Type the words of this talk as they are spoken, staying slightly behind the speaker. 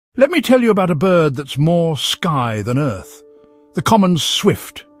Let me tell you about a bird that's more sky than earth. The common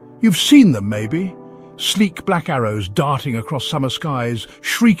swift. You've seen them, maybe. Sleek black arrows darting across summer skies,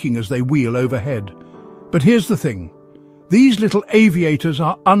 shrieking as they wheel overhead. But here's the thing. These little aviators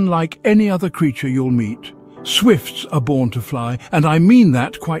are unlike any other creature you'll meet. Swifts are born to fly, and I mean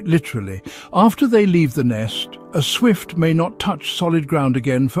that quite literally. After they leave the nest, a swift may not touch solid ground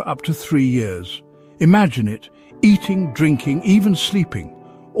again for up to 3 years. Imagine it, eating, drinking, even sleeping,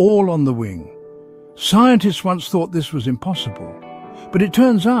 all on the wing. Scientists once thought this was impossible, but it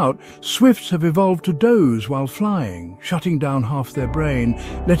turns out swifts have evolved to doze while flying, shutting down half their brain,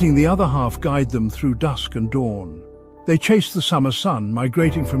 letting the other half guide them through dusk and dawn. They chase the summer sun,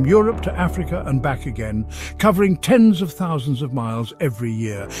 migrating from Europe to Africa and back again, covering tens of thousands of miles every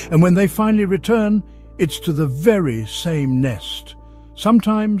year. And when they finally return, it's to the very same nest,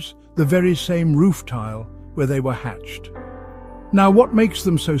 sometimes the very same roof tile where they were hatched. Now, what makes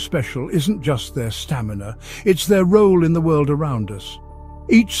them so special isn't just their stamina, it's their role in the world around us.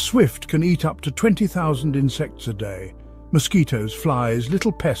 Each swift can eat up to 20,000 insects a day, mosquitoes, flies,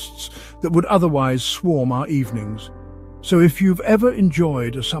 little pests that would otherwise swarm our evenings. So if you've ever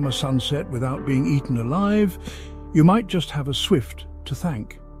enjoyed a summer sunset without being eaten alive, you might just have a swift to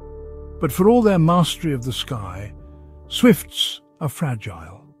thank. But for all their mastery of the sky, swifts are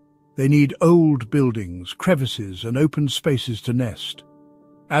fragile. They need old buildings, crevices, and open spaces to nest.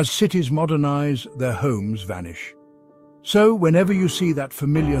 As cities modernize, their homes vanish. So whenever you see that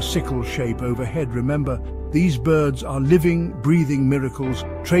familiar sickle shape overhead, remember, these birds are living, breathing miracles,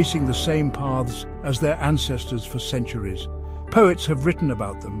 tracing the same paths as their ancestors for centuries. Poets have written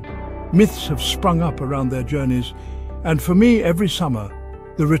about them. Myths have sprung up around their journeys. And for me, every summer,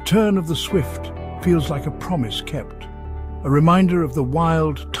 the return of the swift feels like a promise kept, a reminder of the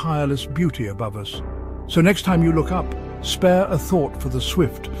wild, tireless beauty above us. So next time you look up, spare a thought for the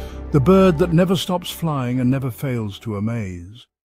swift, the bird that never stops flying and never fails to amaze.